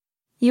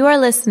You are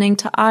listening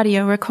to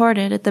audio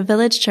recorded at the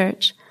Village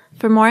Church.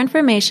 For more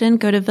information,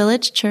 go to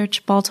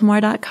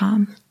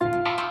villagechurchbaltimore.com.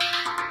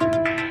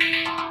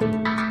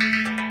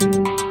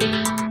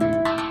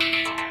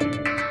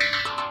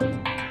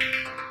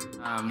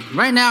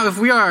 Right now, if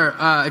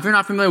you're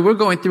not familiar, we're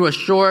going through a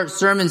short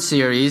sermon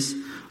series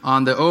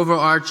on the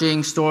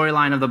overarching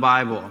storyline of the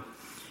Bible.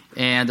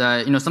 And,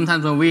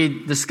 sometimes when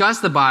we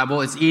discuss the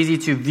Bible, it's easy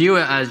to view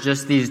it as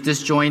just these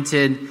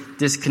disjointed,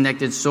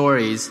 disconnected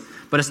stories.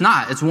 But it's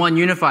not. It's one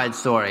unified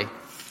story.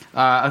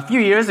 A few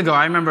years ago,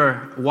 I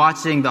remember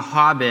watching The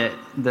Hobbit,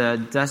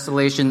 The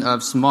Desolation of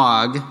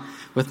Smaug,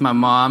 with my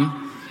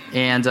mom.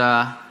 And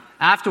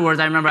afterwards,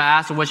 I remember I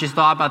asked her what she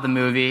thought about the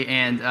movie.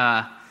 And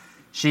her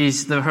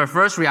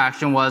first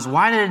reaction was,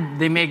 why did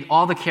they make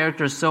all the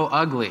characters so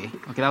ugly?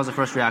 Okay, that was the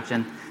first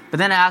reaction. But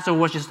then I asked her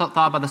what she thought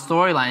about the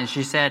storyline. And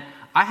she said,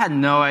 I had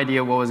no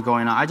idea what was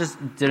going on. I just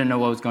didn't know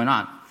what was going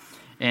on.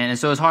 And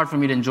so it was hard for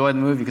me to enjoy the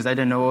movie because I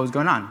didn't know what was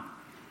going on.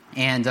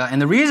 And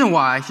the reason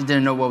why she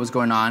didn't know what was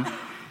going on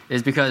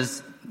is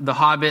because The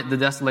Hobbit, The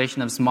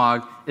Desolation of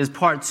Smaug, is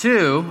part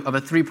 2 of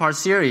a 3-part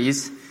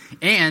series,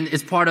 and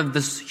it's part of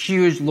this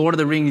huge Lord of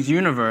the Rings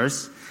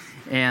universe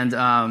and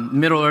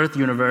Middle-earth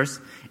universe.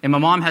 And my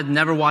mom had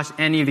never watched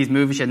any of these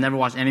movies. She had never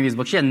watched any of these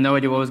books. She had no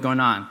idea what was going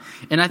on.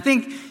 And I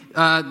think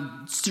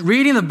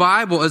reading the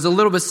Bible is a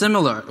little bit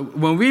similar.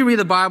 When we read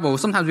the Bible,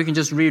 sometimes we can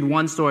just read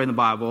one story in the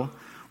Bible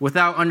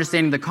without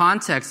understanding the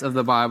context of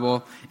the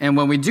Bible. And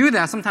when we do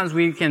that, sometimes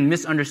we can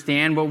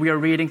misunderstand what we are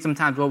reading.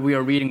 Sometimes what we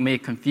are reading may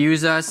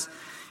confuse us.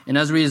 And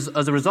as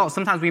a result,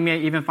 sometimes we may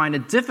even find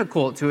it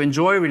difficult to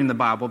enjoy reading the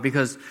Bible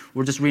because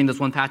we're just reading this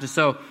one passage.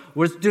 So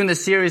we're doing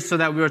this series so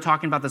that we were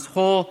talking about this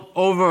whole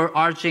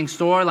overarching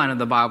storyline of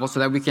the Bible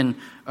so that we can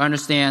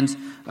understand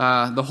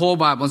the whole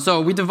Bible. And so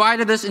we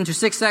divided this into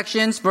 6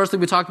 sections. Firstly,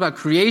 we talked about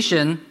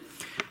creation,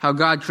 how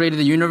God created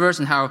the universe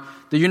and how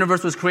the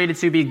universe was created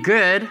to be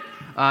good.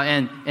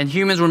 And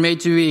humans were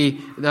made to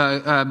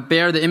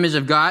bear the image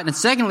of God. And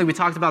secondly, we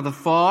talked about the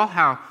fall,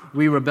 how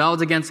we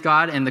rebelled against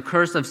God, and the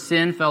curse of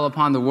sin fell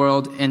upon the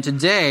world. And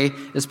today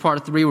is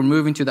part 3. We're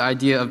moving to the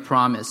idea of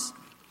promise.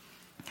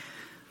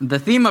 The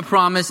theme of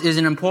promise is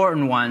an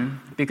important one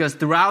because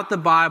throughout the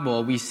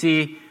Bible, we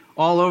see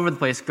all over the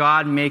place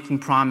God making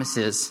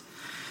promises.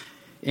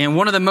 And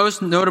one of the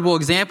most notable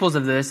examples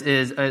of this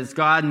is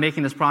God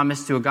making this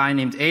promise to a guy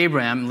named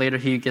Abraham. Later,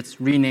 he gets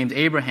renamed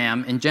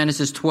Abraham in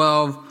Genesis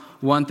 12,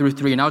 1 through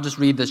 3. And I'll just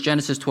read this,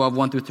 Genesis 12,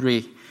 1 through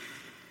 3.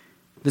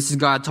 This is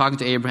God talking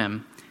to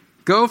Abraham.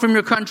 Go from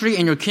your country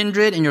and your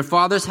kindred and your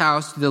father's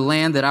house to the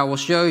land that I will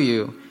show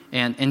you.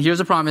 And here's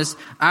a promise.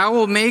 I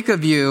will make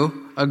of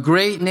you a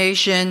great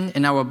nation,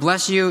 and I will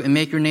bless you and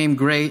make your name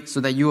great so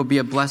that you will be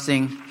a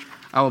blessing.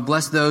 I will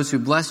bless those who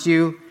bless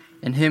you,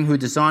 and him who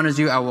dishonors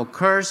you I will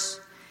curse.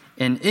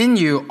 And in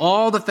you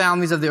all the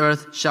families of the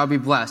earth shall be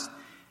blessed.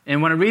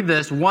 And when I read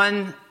this,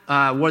 one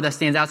word that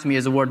stands out to me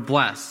is the word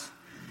bless.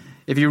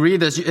 If you read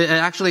this, it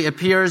actually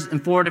appears in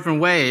 4 different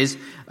ways.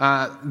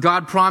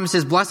 God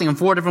promises blessing in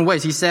 4 different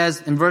ways. He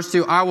says in verse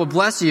 2, I will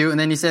bless you. And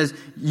then he says,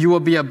 you will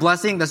be a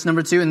blessing. That's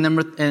number 2. And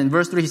in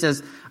verse 3, he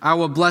says, I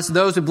will bless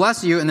those who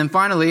bless you. And then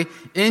finally,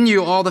 in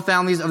you all the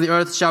families of the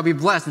earth shall be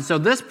blessed. And so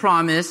this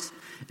promise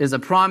is a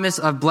promise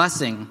of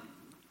blessing.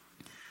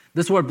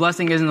 This word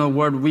blessing isn't a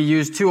word we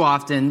use too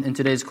often in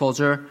today's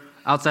culture,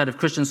 outside of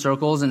Christian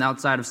circles and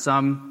outside of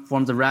some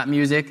forms of rap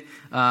music.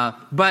 So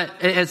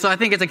I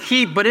think it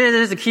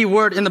is a key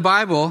word in the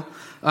Bible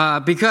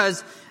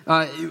because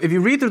if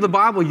you read through the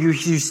Bible, you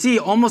see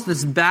almost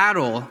this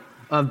battle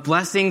of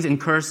blessings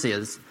and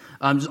curses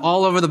just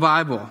all over the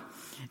Bible.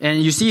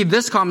 And you see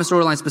this common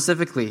storyline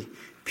specifically.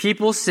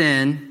 People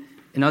sin,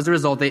 and as a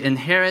result, they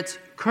inherit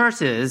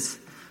curses,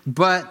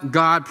 but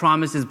God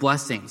promises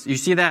blessings. You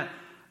see that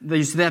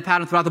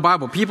pattern throughout the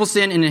Bible. People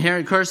sin and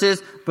inherit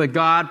curses, but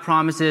God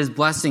promises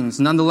blessings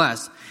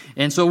nonetheless.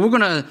 And so we're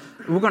gonna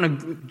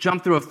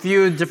jump through a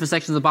few different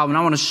sections of the Bible, and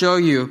I want to show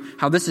you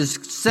how this is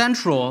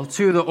central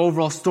to the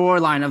overall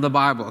storyline of the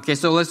Bible. Okay,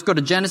 so let's go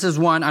to Genesis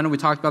 1. I know we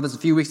talked about this a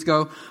few weeks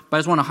ago, but I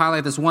just want to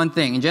highlight this one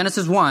thing. In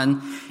Genesis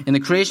 1, in the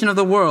creation of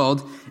the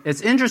world,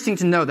 it's interesting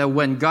to note that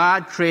when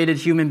God created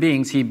human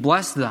beings, he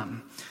blessed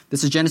them.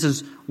 This is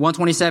Genesis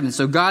 1:27.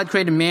 So God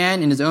created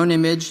man in his own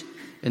image.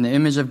 In the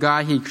image of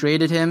God, he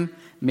created him.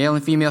 Male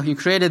and female, he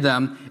created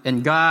them.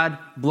 And God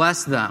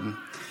blessed them.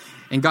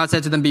 And God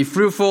said to them, be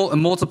fruitful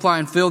and multiply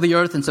and fill the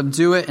earth and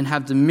subdue it and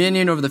have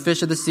dominion over the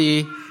fish of the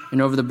sea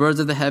and over the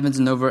birds of the heavens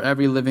and over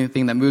every living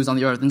thing that moves on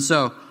the earth. And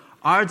so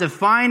our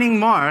defining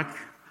mark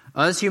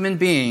as human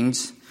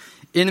beings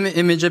in the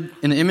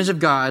image of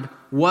God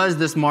was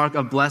this mark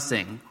of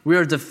blessing. We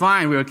are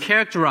defined, we are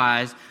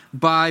characterized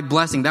by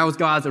blessing. That was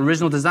God's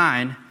original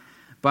design.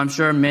 But I'm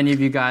sure many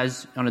of you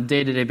guys, on a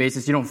day-to-day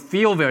basis, you don't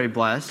feel very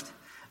blessed.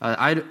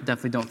 I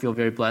definitely don't feel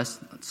very blessed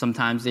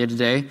sometimes day to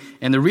day.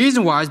 And the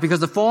reason why is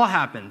because the fall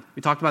happened.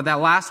 We talked about that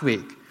last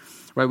week.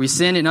 Right? We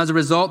sinned, and as a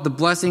result, the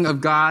blessing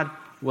of God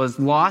was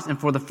lost. And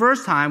for the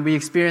first time, we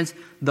experienced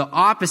the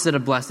opposite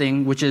of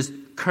blessing, which is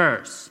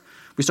curse.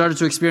 We started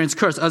to experience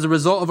curse. As a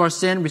result of our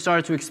sin, we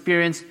started to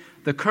experience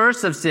the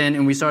curse of sin,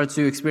 and we started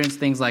to experience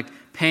things like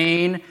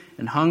pain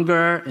and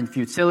hunger and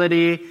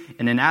futility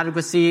and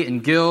inadequacy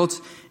and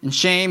guilt and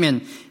shame.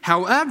 And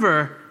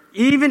however,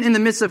 even in the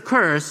midst of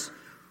curse,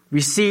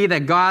 we see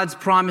that God's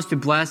promise to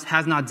bless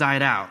has not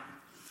died out.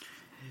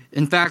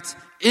 In fact,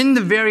 in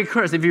the very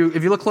curse, if you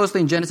look closely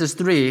in Genesis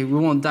 3, we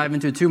won't dive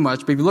into it too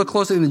much, but if you look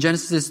closely in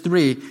Genesis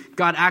 3,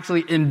 God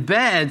actually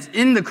embeds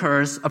in the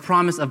curse a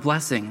promise of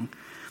blessing.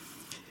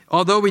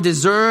 Although we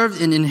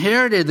deserved and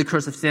inherited the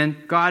curse of sin,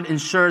 God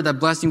ensured that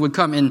blessing would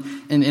come.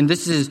 And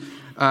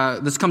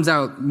this comes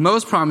out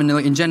most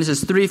prominently in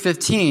Genesis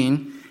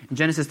 3:15. In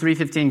Genesis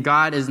 3:15,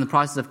 God is in the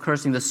process of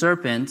cursing the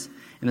serpent,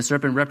 and the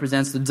serpent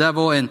represents the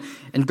devil. And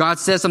God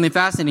says something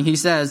fascinating. He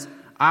says,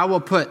 I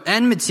will put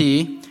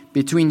enmity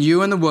between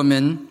you and the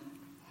woman,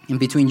 and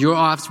between your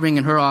offspring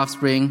and her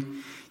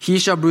offspring. He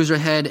shall bruise your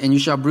head, and you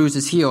shall bruise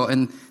his heel.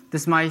 And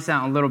this might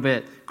sound a little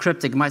bit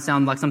cryptic. It might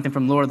sound like something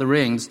from Lord of the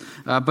Rings.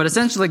 But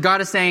essentially,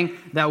 God is saying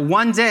that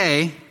one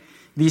day,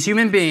 these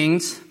human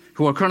beings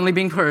who are currently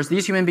being cursed,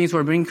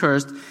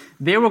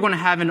 they were going to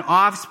have an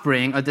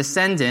offspring, a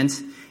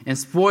descendant. And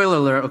spoiler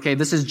alert, okay,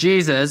 this is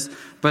Jesus,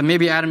 but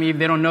maybe Adam and Eve,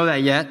 they don't know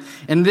that yet.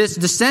 And this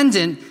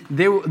descendant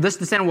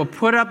will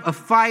put up a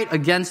fight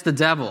against the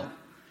devil.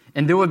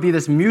 And there would be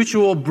this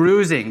mutual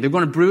bruising. They're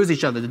going to bruise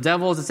each other. The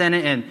devil is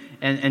descendant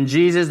and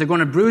Jesus, they're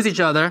going to bruise each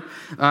other.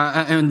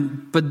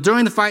 But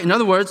during the fight, in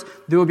other words,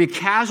 there will be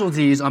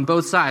casualties on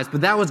both sides.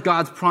 But that was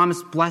God's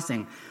promised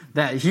blessing,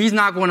 that he's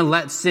not going to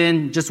let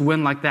sin just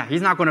win like that.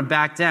 He's not going to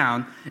back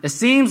down. It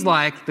seems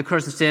like the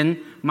curse of sin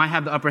might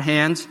have the upper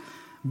hand,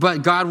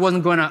 but God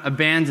wasn't going to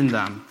abandon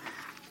them.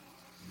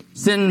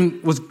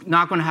 Sin was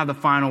not going to have the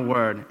final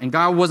word, and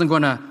God wasn't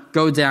going to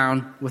go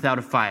down without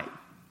a fight.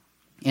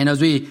 And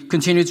as we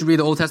continue to read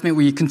the Old Testament,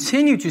 we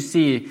continue to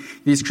see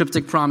these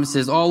cryptic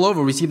promises all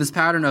over. We see this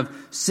pattern of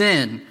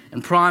sin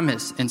and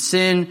promise, and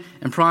sin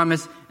and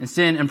promise, and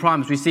sin and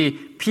promise. We see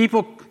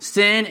people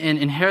sin and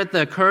inherit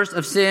the curse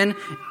of sin,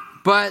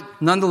 but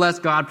nonetheless,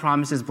 God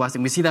promises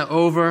blessing. We see that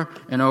over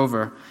and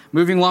over.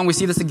 Moving along, we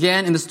see this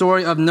again in the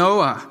story of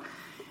Noah.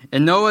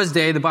 In Noah's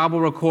day, the Bible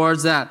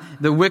records that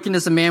the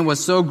wickedness of man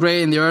was so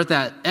great in the earth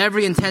that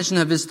every intention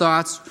of his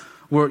thoughts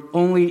were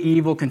only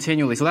evil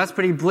continually. So that's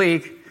pretty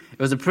bleak. It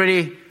was a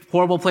pretty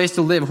horrible place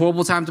to live,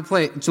 horrible time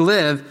to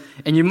live.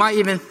 And you might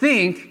even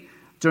think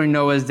during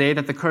Noah's day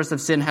that the curse of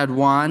sin had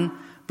won.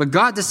 But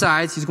God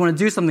decides he's going to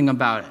do something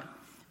about it.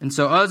 And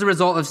so as a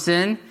result of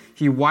sin,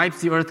 he wipes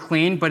the earth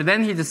clean. But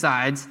then he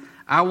decides,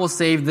 I will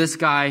save this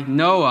guy,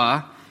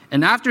 Noah.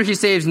 And after he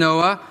saves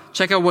Noah,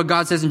 check out what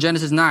God says in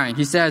Genesis 9.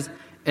 He says,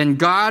 and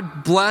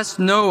God blessed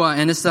Noah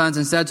and his sons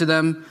and said to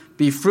them,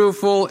 be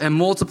fruitful and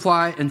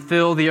multiply and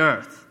fill the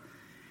earth.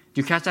 Do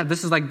you catch that?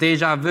 This is like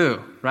deja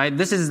vu, right?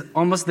 This is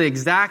almost the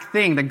exact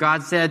thing that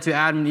God said to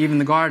Adam and Eve in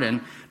the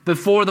garden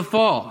before the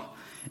fall.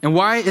 And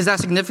why is that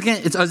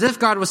significant? It's as if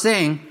God was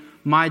saying,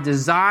 my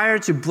desire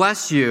to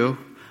bless you,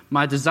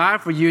 my desire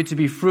for you to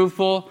be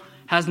fruitful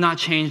has not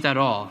changed at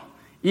all.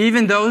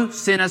 Even though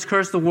sin has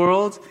cursed the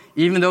world,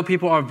 even though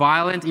people are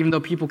violent, even though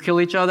people kill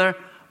each other,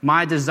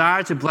 my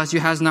desire to bless you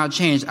has not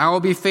changed. I will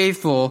be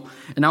faithful,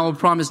 and I will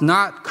promise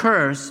not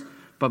curse,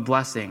 but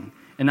blessing.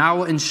 And I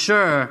will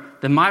ensure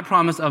that my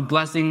promise of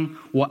blessing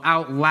will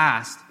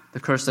outlast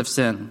the curse of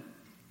sin.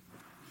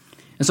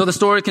 And so the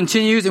story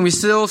continues, and we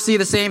still see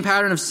the same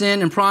pattern of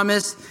sin and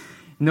promise.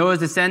 Noah's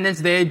descendants,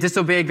 they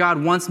disobey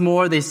God once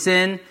more. They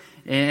sin.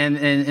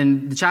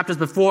 And the chapters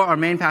before our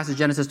main passage,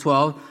 Genesis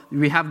 12,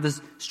 we have this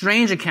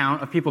strange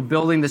account of people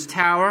building this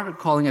tower,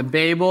 calling it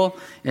Babel.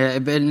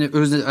 It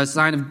was a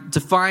sign of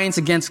defiance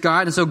against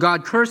God. And so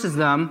God curses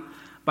them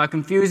by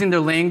confusing their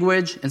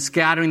language and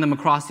scattering them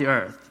across the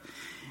earth.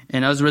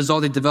 And as a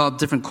result, they developed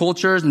different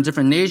cultures and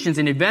different nations.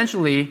 And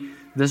eventually,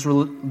 this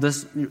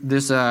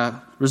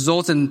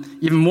results in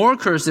even more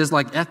curses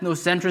like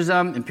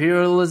ethnocentrism,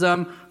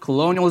 imperialism,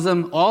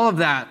 colonialism, all of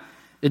that.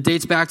 It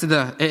dates back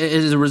to it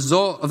is a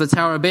result of the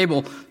Tower of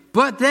Babel.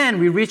 But then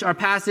we reach our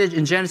passage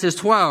in Genesis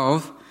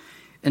 12,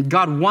 and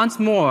God once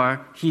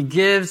more, he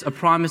gives a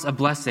promise of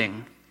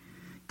blessing.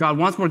 God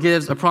once more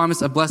gives a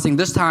promise of blessing,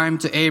 this time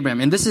to Abram.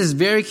 And this is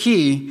very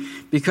key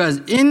because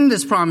in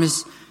this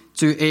promise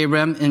to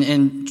Abram,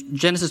 in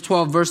Genesis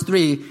 12, verse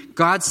 3,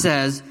 God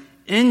says,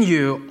 in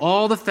you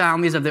all the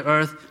families of the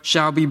earth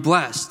shall be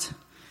blessed.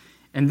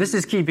 And this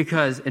is key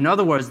because, in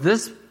other words,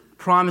 this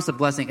promise of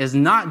blessing is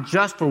not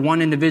just for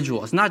one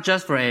individual. It's not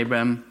just for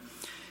Abram.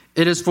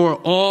 It is for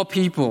all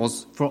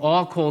peoples, for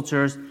all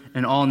cultures,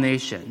 and all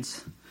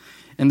nations.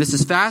 And this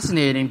is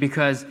fascinating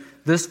because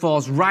this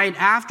falls right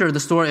after the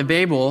story of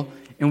Babel,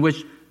 in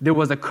which there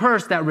was a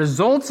curse that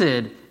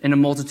resulted in a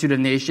multitude of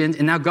nations.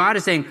 And now God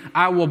is saying,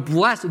 I will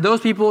bless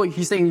those people.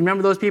 He's saying,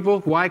 remember those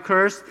people who I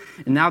cursed?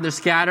 And now they're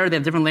scattered. They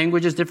have different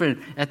languages, different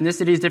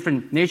ethnicities,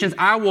 different nations.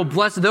 I will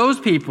bless those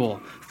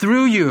people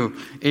through you,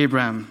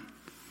 Abram.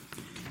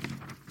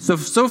 So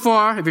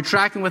far, if you're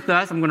tracking with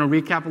us, I'm going to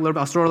recap a little bit.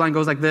 Our storyline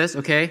goes like this,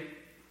 okay?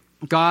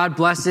 God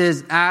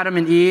blesses Adam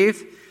and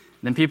Eve.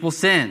 Then people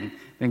sin.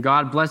 then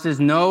God blesses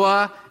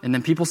Noah, and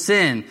then people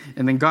sin.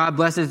 And then God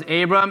blesses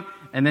Abram,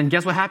 and then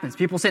guess what happens?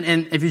 People sin.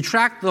 And if you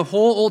track the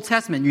whole Old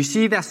Testament, you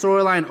see that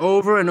storyline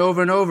over and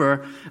over and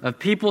over of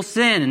people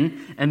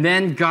sin, and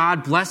then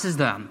God blesses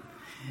them.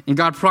 And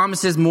God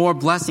promises more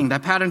blessing.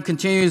 That pattern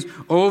continues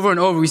over and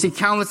over. We see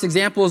countless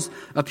examples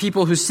of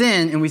people who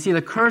sin, and we see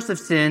the curse of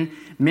sin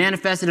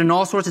manifested in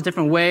all sorts of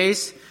different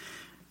ways,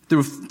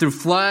 through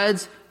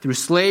floods, through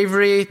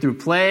slavery, through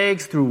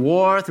plagues, through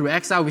war, through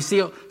exile. We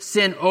see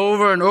sin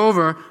over and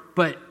over,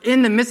 but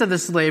in the midst of the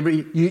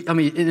slavery,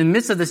 in the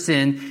midst of the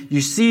sin,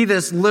 you see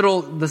this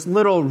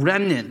little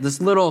remnant,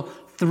 this little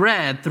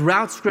thread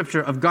throughout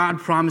Scripture of God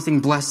promising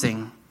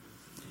blessing.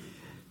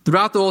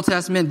 Throughout the Old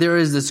Testament, there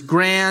is this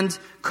grand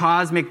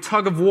cosmic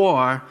tug of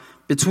war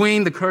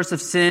between the curse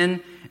of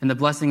sin and the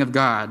blessing of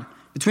God.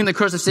 Between the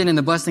curse of sin and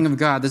the blessing of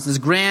God, there's this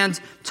grand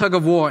tug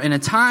of war.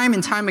 And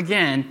time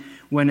again,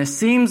 when it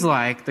seems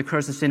like the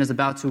curse of sin is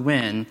about to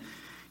win,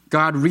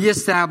 God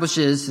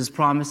reestablishes his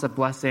promise of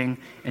blessing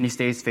and he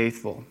stays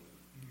faithful.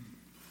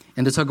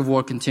 And the tug of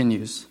war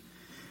continues.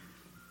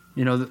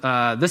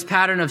 This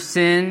pattern of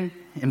sin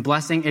and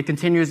blessing, it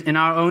continues in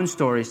our own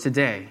stories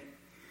today.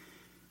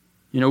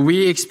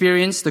 We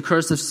experience the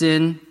curse of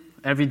sin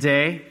every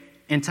day,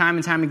 and time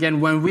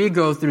again, when we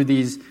go through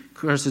these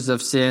curses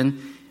of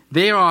sin,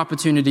 they are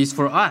opportunities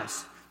for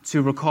us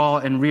to recall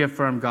and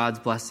reaffirm God's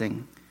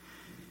blessing.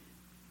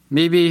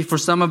 Maybe for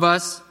some of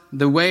us,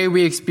 the way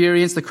we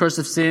experience the curse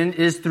of sin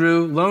is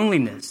through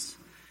loneliness.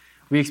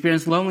 We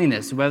experience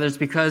loneliness, whether it's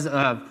because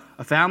of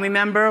a family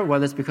member,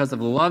 whether it's because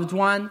of a loved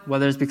one,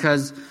 whether it's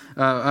because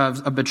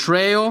of a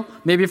betrayal.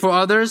 Maybe for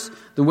others,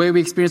 the way we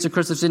experience the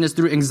curse of sin is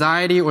through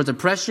anxiety or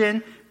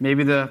depression.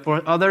 Maybe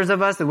for others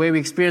of us, the way we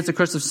experience the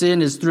curse of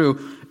sin is through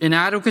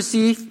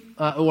inadequacy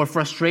or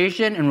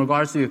frustration in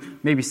regards to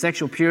maybe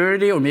sexual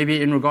purity, or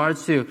maybe in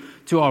regards to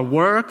our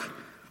work.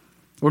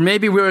 Or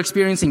maybe we're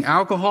experiencing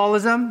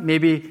alcoholism,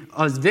 maybe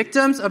as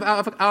victims of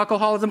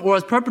alcoholism or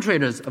as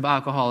perpetrators of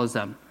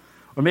alcoholism.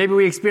 Or maybe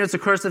we experience the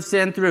curse of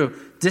sin through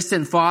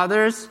distant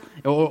fathers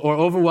or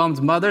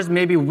overwhelmed mothers.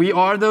 Maybe we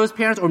are those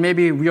parents, or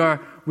maybe we are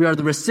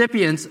the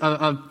recipients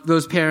of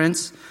those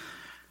parents.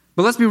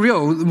 But let's be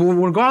real.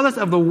 Regardless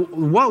of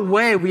what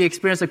way we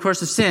experience the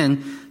curse of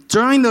sin,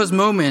 during those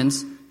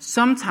moments,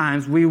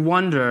 sometimes we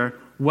wonder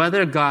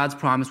whether God's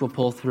promise will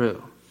pull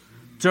through.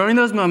 During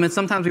those moments,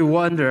 sometimes we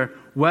wonder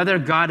whether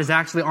God is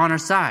actually on our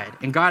side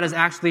and God is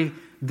actually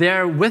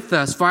there with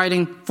us,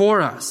 fighting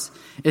for us.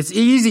 It's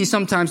easy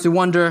sometimes to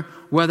wonder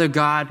whether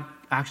God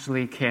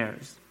actually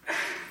cares.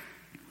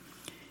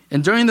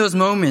 And during those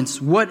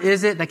moments, what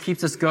is it that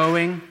keeps us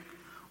going?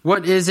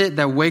 What is it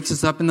that wakes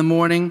us up in the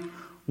morning?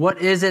 What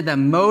is it that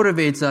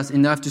motivates us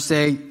enough to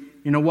say,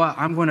 you know what,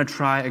 I'm going to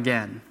try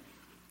again?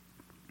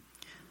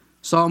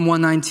 Psalm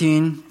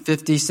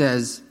 119:50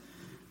 says,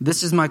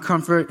 "This is my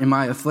comfort in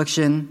my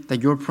affliction,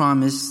 that your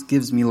promise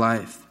gives me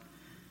life."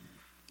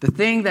 The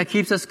thing that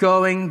keeps us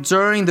going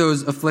during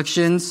those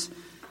afflictions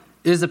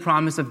is the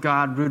promise of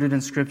God rooted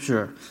in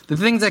Scripture. The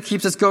thing that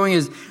keeps us going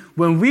is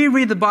when we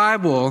read the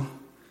Bible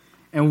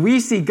and we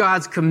see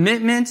God's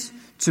commitment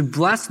to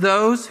bless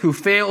those who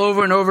fail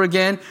over and over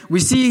again. We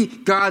see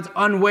God's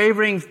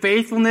unwavering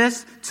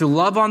faithfulness to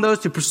love on those,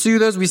 to pursue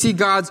those. We see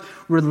God's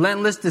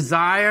relentless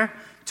desire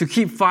to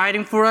keep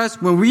fighting for us.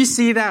 When we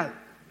see that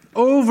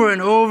over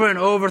and over and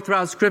over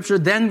throughout Scripture,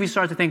 then we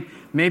start to think,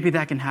 maybe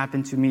that can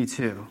happen to me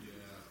too.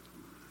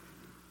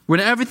 When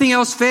everything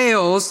else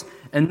fails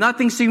and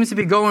nothing seems to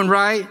be going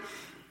right,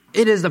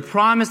 it is the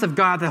promise of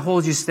God that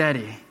holds you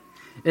steady.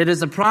 It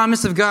is a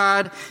promise of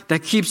God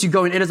that keeps you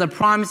going. It is a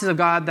promise of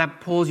God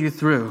that pulls you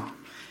through.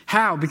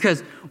 How?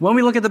 Because when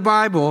we look at the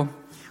Bible,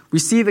 we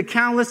see the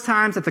countless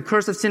times that the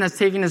curse of sin has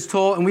taken its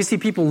toll, and we see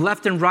people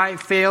left and right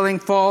failing,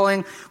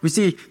 falling. We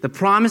see the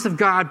promise of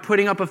God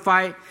putting up a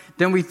fight.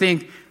 Then we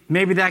think,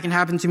 maybe that can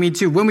happen to me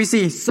too. When we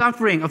see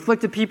suffering,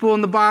 afflicted people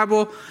in the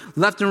Bible,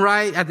 left and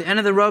right, at the end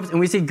of the ropes, and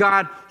we see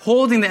God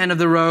holding the end of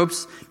the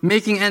ropes,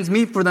 making ends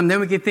meet for them, then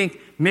we can think,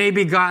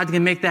 maybe God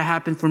can make that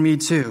happen for me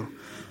too.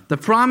 The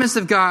promise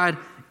of God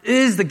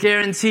is the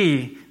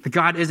guarantee that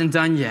God isn't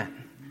done yet,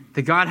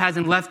 that God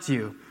hasn't left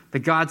you, that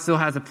God still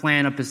has a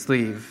plan up his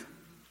sleeve.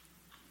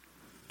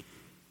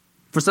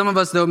 For some of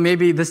us, though,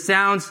 maybe this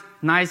sounds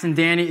nice and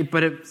dandy,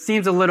 but it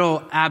seems a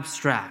little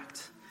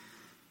abstract.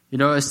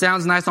 It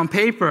sounds nice on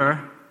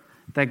paper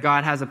that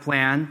God has a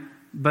plan,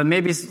 but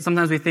maybe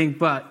sometimes we think,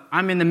 but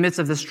I'm in the midst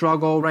of this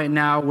struggle right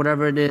now,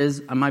 whatever it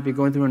is. I might be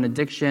going through an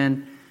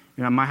addiction.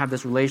 I might have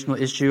this relational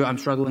issue. I'm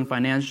struggling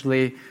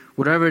financially,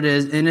 whatever it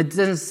is. And it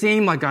doesn't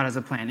seem like God has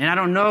a plan. And I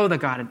don't know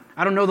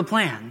I don't know the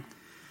plan.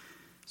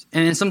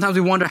 And sometimes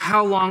we wonder,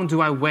 how long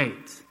do I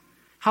wait?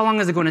 How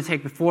long is it going to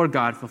take before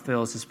God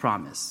fulfills his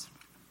promise?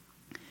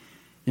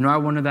 I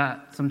wonder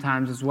that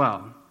sometimes as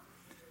well.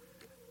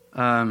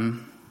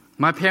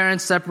 My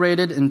parents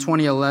separated in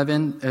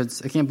 2011.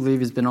 I can't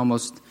believe it's been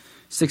almost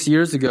 6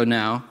 years ago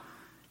now.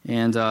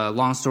 And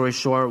long story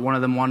short, one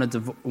of them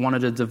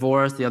wanted a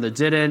divorce, the other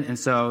didn't, and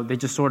so they're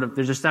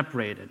just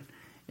separated.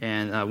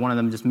 And one of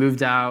them just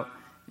moved out,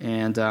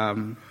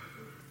 and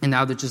And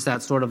now they're just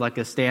at sort of like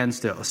a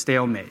standstill, a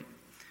stalemate.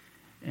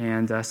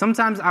 And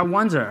sometimes I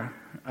wonder,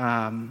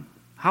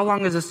 how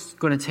long is this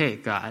going to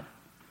take, God?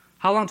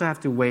 How long do I have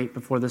to wait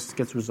before this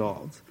gets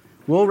resolved?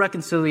 Will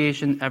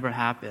reconciliation ever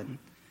happen?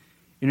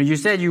 You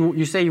say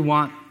you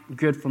want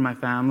good for my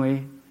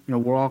family.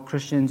 We're all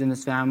Christians in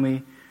this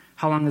family.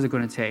 How long is it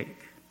going to take?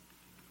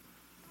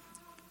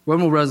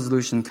 When will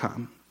resolution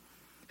come?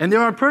 And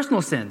there are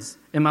personal sins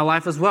in my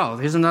life as well.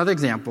 Here's another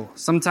example.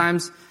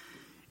 Sometimes,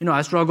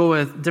 I struggle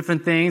with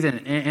different things,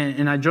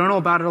 and I journal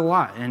about it a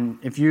lot. And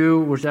if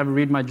you were to ever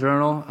read my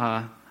journal,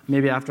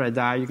 maybe after I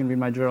die you can read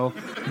my journal,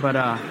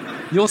 but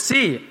you'll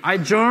see I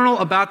journal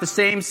about the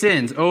same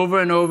sins over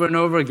and over and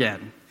over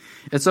again.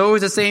 It's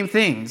always the same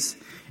things.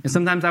 And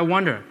sometimes I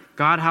wonder,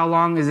 God, how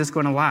long is this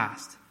going to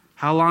last?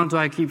 How long do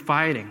I keep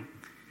fighting?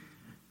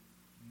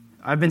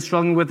 I've been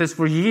struggling with this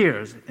for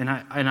years, and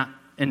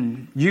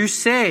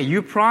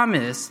you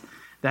promise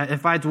that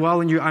if I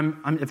dwell in you,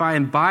 if I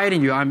abide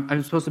in you,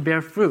 I'm supposed to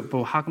bear fruit.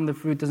 But how come the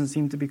fruit doesn't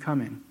seem to be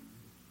coming?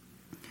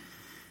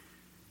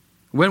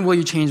 When will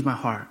you change my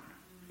heart?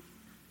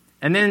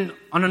 And then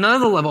on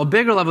another level, a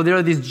bigger level, there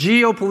are these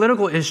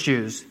geopolitical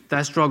issues that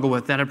I struggle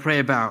with, that I pray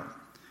about.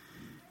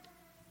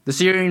 The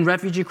Syrian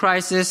refugee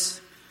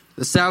crisis,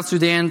 the South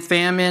Sudan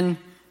famine,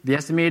 the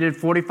estimated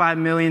 45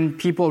 million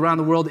people around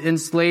the world in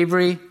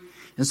slavery.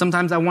 And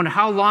sometimes I wonder,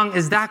 how long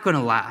is that going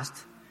to last?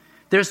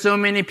 There's so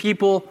many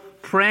people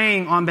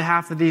praying on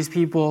behalf of these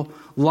people,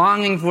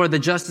 longing for the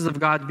justice of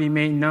God to be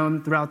made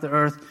known throughout the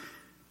earth.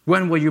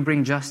 When will you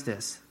bring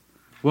justice?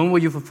 When will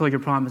you fulfill your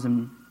promise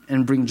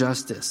and bring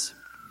justice?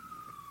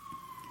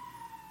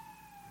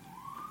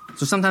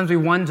 So sometimes we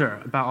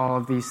wonder about all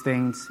of these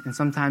things, and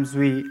sometimes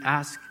we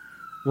ask,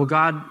 will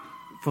God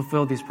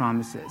fulfill these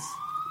promises?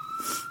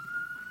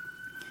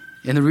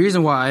 And the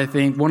reason why, I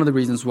think, one of the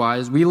reasons why,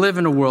 is we live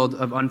in a world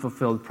of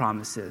unfulfilled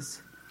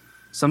promises.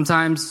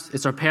 Sometimes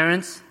it's our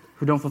parents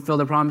who don't fulfill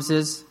their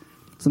promises.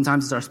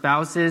 Sometimes it's our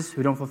spouses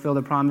who don't fulfill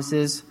their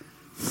promises.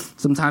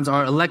 Sometimes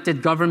our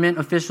elected government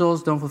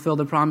officials don't fulfill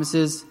their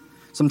promises.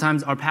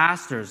 Sometimes our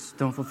pastors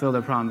don't fulfill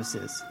their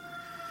promises.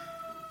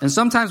 And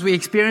sometimes we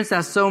experience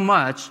that so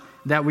much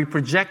that we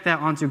project that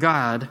onto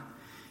God,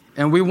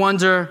 and we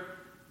wonder,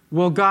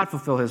 will God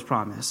fulfill his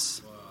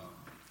promise?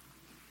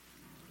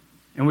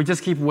 And we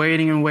just keep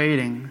waiting and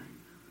waiting.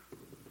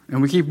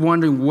 And we keep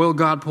wondering, will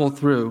God pull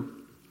through?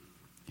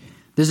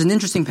 There's an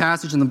interesting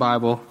passage in the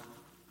Bible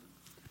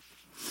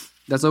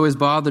that's always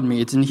bothered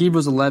me. It's in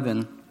Hebrews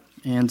 11.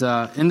 And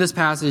in this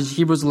passage,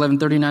 Hebrews 11,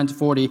 39 to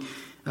 40,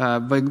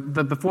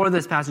 but before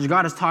this passage,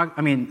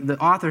 the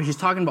author, he's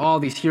talking about all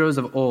these heroes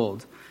of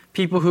old,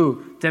 people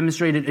who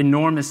demonstrated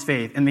enormous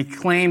faith, and they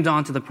claimed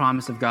onto the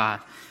promise of God.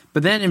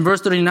 But then in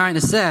verse 39,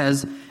 it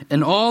says,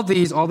 and all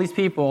these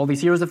people, all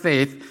these heroes of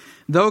faith,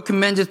 though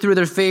commended through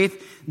their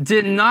faith,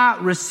 did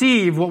not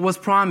receive what was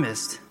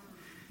promised.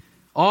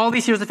 All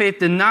these heroes of faith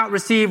did not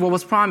receive what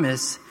was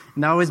promised.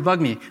 And that always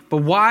bugged me. But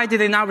why did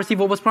they not receive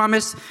what was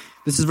promised?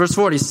 This is verse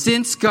 40.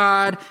 Since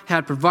God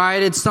had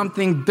provided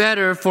something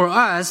better for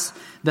us,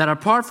 that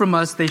apart from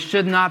us, they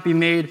should not be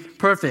made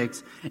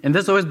perfect. And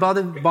this always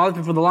bothered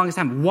me for the longest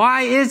time.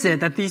 Why is it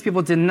that these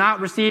people did not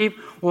receive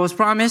what was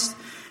promised?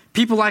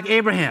 People like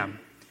Abraham.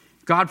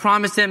 God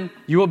promised him,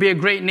 you will be a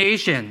great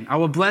nation. I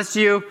will bless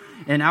you,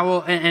 and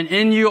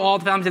in you all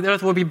the families of the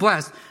earth will be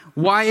blessed.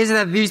 Why is it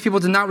that these people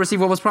did not receive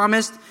what was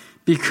promised?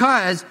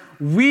 Because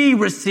we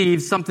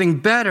received something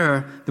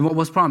better than what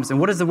was promised. And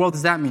what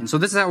does that mean? So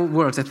this is how it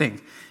works, I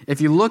think.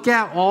 If you look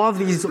at all of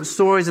these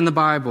stories in the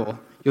Bible,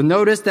 you'll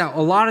notice that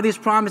a lot of these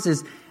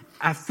promises,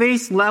 at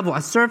face level,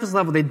 at surface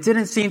level, they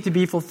didn't seem to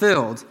be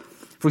fulfilled.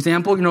 For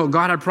example,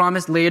 God had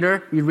promised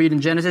later, we read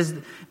in Genesis,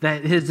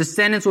 that his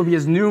descendants will be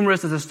as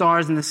numerous as the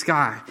stars in the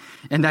sky.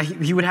 And that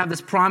he would have this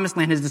promised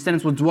land, his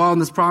descendants would dwell in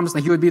this promised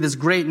land, he would be this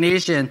great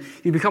nation,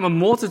 he'd become a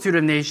multitude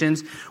of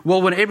nations.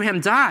 Well, when Abraham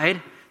died,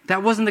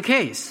 that wasn't the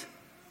case.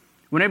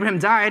 When Abraham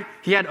died,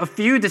 he had a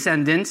few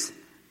descendants,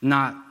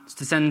 not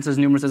descendants as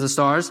numerous as the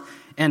stars,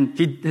 and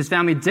his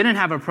family didn't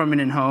have a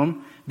permanent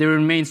home. They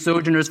remained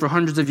sojourners for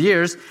hundreds of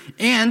years,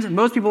 and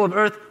most people of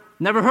earth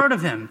never heard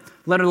of him,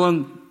 let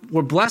alone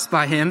were blessed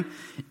by him.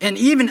 And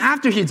even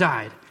after he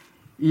died,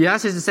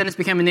 yes, his descendants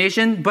became a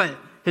nation, but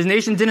his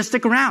nation didn't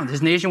stick around.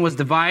 His nation was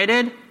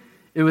divided.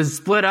 It was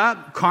split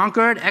up,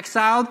 conquered,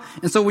 exiled.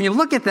 And so when you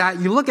look at that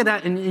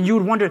and you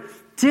would wonder,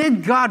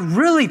 did God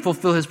really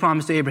fulfill his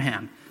promise to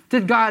Abraham?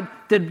 Did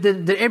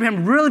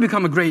Abraham really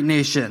become a great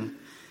nation?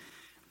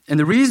 And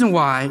the reason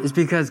why is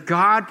because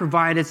God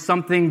provided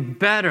something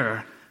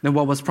better than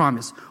what was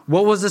promised.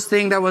 What was this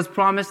thing that was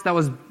promised?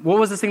 What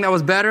was this thing that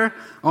was better?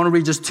 I want to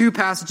read just two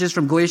passages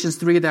from Galatians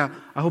 3 that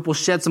I hope will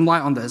shed some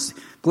light on this.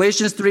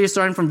 Galatians 3,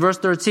 starting from verse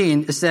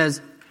 13, it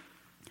says,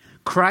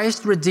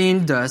 Christ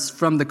redeemed us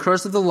from the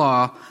curse of the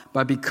law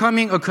by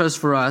becoming a curse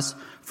for us.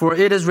 For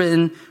it is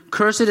written,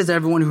 cursed is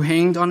everyone who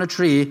hanged on a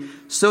tree,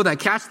 so that,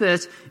 catch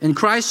this, in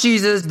Christ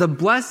Jesus, the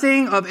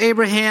blessing of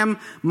Abraham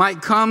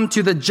might come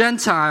to the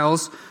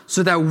Gentiles,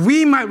 so that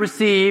we might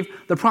receive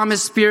the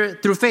promised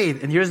Spirit through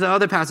faith. And here's the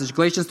other passage,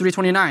 Galatians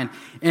 3:29.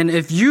 And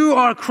if you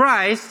are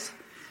Christ,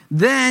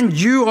 then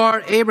you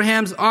are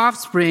Abraham's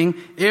offspring,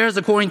 heirs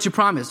according to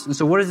promise. And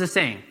so what is this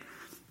saying?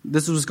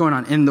 This is what's going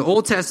on. In the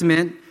Old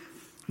Testament,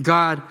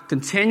 God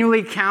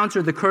continually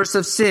countered the curse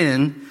of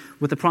sin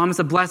with the promise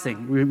of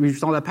blessing. We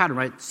saw that pattern,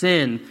 right?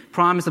 Sin,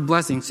 promise of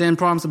blessing, sin,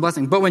 promise of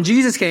blessing. But when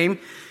Jesus came,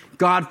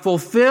 God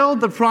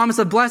fulfilled the promise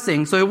of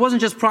blessing. So it wasn't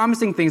just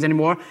promising things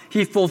anymore.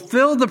 He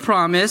fulfilled the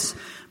promise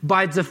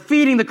by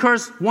defeating the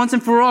curse once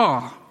and for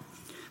all.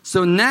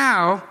 So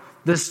now,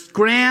 this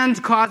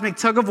grand cosmic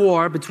tug of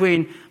war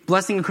between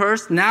blessing and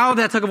curse, now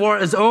that tug of war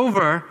is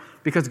over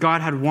because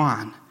God had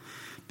won.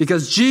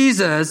 Because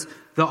Jesus,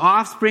 the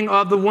offspring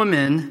of the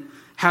woman,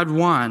 had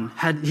won.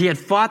 He had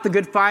fought the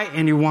good fight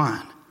and he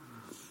won.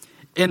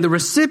 And the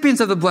recipients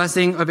of the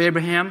blessing of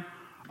Abraham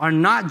are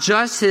not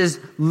just his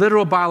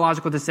literal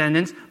biological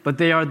descendants, but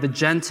they are the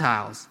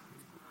Gentiles.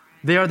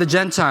 They are the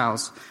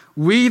Gentiles.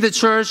 We, the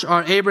church,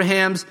 are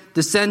Abraham's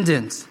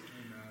descendants.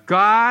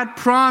 God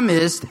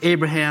promised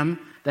Abraham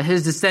that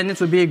his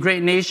descendants would be a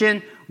great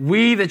nation.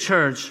 We, the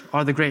church,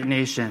 are the great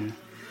nation.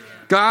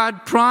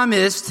 God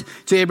promised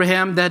to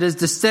Abraham that his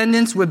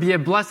descendants would be a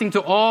blessing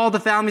to all the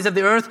families of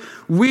the earth.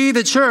 We,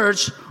 the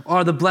church,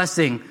 are the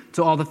blessing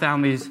to all the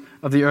families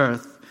of the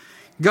earth.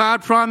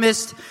 God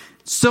promised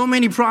so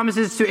many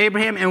promises to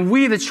Abraham, and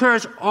we, the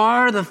church,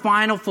 are the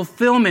final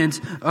fulfillment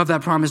of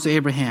that promise to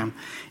Abraham.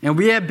 And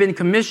we have been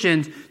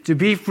commissioned to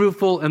be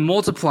fruitful and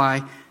multiply,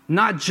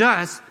 not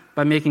just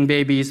by making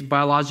babies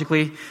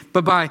biologically,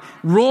 but by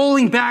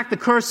rolling back the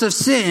curse of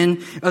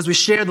sin as we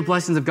share the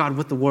blessings of God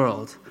with the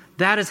world.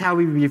 That is how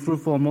we be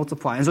fruitful and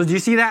multiply. And so do you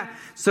see that?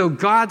 So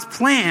God's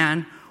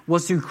plan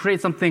was to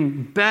create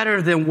something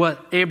better than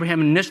what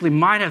Abraham initially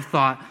might have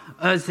thought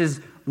as his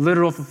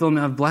literal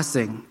fulfillment of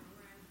blessing.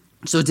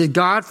 So did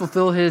God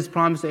fulfill his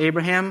promise to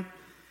Abraham?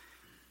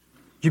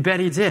 You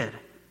bet he did.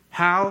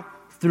 How?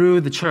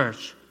 Through the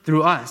church,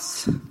 through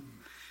us.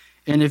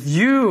 And if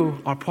you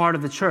are part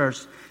of the church,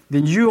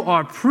 then you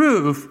are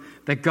proof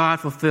that God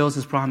fulfills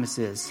his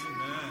promises.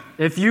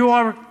 If you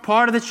are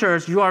part of the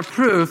church, you are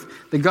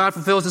proof that God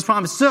fulfills his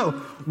promise. So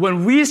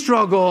when we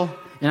struggle,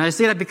 and I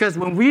say that because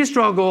when we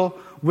struggle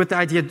with the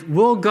idea,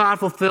 will God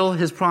fulfill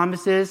his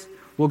promises?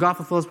 Will God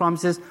fulfill his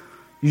promises?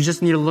 You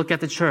just need to look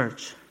at the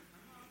church.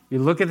 You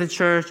look at the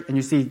church and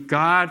you see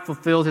God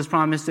fulfilled his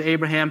promise to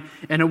Abraham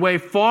in a way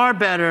far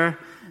better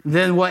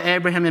than what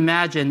Abraham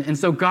imagined. And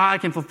so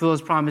God can fulfill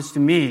his promise to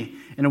me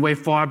in a way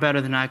far better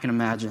than I can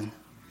imagine.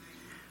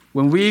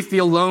 When we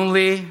feel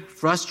lonely,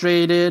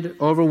 frustrated,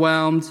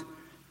 overwhelmed,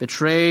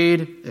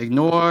 betrayed,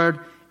 ignored,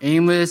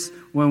 aimless,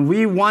 when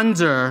we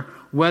wonder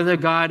whether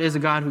God is a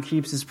God who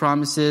keeps his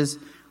promises,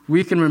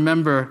 we can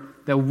remember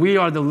that we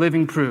are the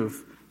living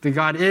proof that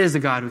God is a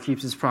God who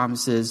keeps his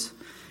promises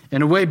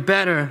in a way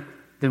better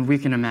than we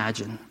can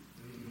imagine.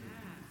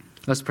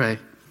 Let's pray.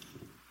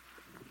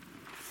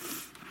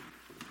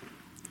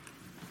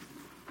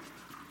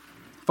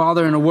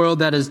 Father, in a world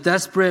that is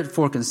desperate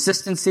for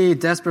consistency,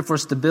 desperate for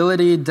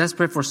stability,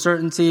 desperate for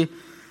certainty,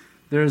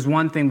 there is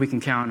one thing we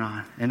can count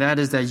on, and that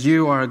is that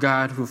you are a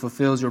God who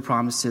fulfills your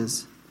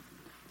promises.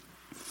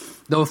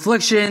 Though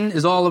affliction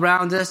is all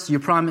around us, you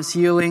promise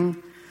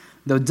healing.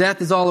 Though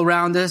death is all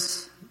around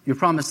us, you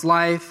promise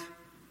life.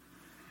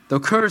 Though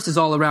curse is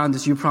all around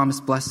us, you promise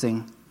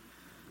blessing.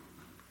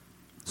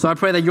 So I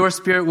pray that your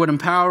Spirit would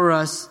empower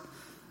us,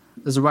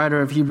 as the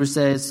writer of Hebrews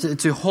says,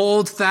 to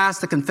hold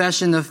fast the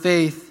confession of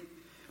faith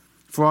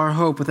for our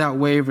hope without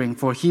wavering,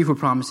 for he who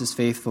promises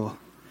faithful.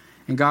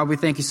 And God, we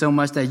thank you so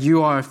much that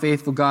you are a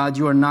faithful God.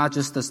 You are not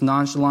just this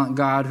nonchalant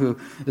God who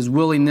is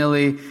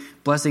willy-nilly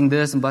blessing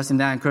this and blessing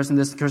that and cursing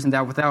this and cursing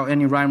that without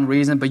any rhyme or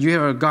reason, but you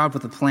are a God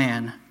with a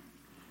plan.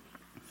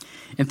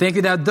 And thank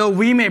you that though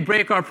we may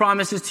break our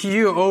promises to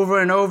you over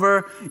and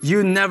over,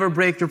 you never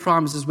break your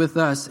promises with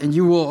us, and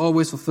you will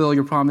always fulfill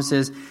your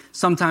promises,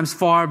 sometimes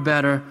far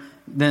better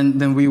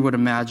than we would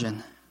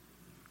imagine.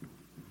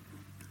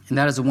 And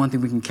that is the one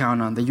thing we can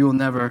count on, that you will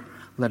never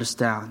let us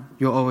down.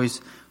 You'll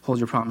always hold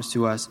your promise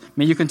to us.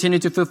 May you continue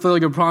to fulfill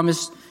your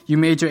promise you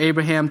made to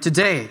Abraham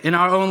today in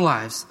our own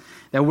lives,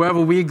 that wherever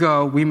we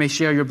go, we may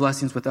share your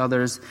blessings with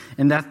others,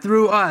 and that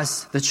through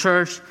us, the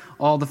church,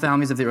 all the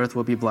families of the earth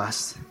will be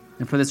blessed.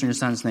 And pray this in your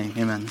Son's name.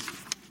 Amen.